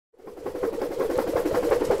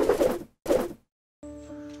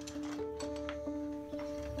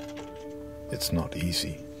It's not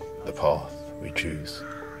easy, the path we choose.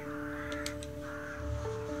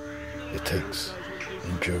 It takes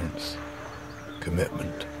endurance,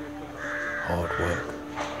 commitment, hard work.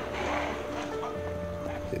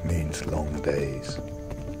 It means long days,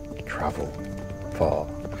 travel far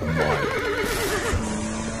and wide.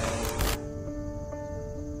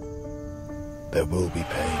 There will be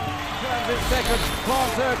pain. Transit seconds,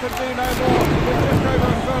 Parter can do no more. With just over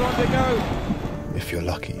a furlong to go. If you're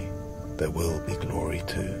lucky, there will be glory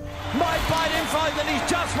too. Might bite in front, and he's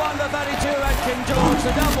just won the 32 at King George,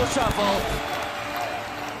 the double shuffle.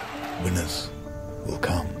 Winners will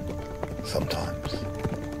come sometimes,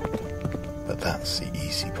 but that's the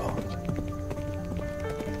easy part.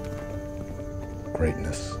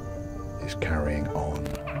 Greatness is carrying on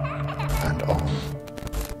and on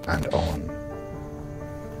and on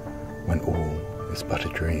when all is but a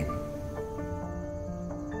dream.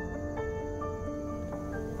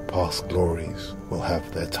 Past glories will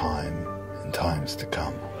have their time in times to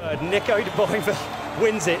come. Nico De Boinville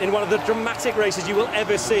wins it in one of the dramatic races you will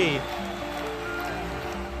ever see.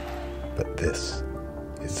 But this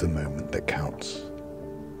is the moment that counts.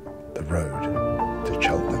 The road to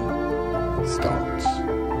Cheltenham starts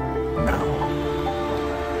now.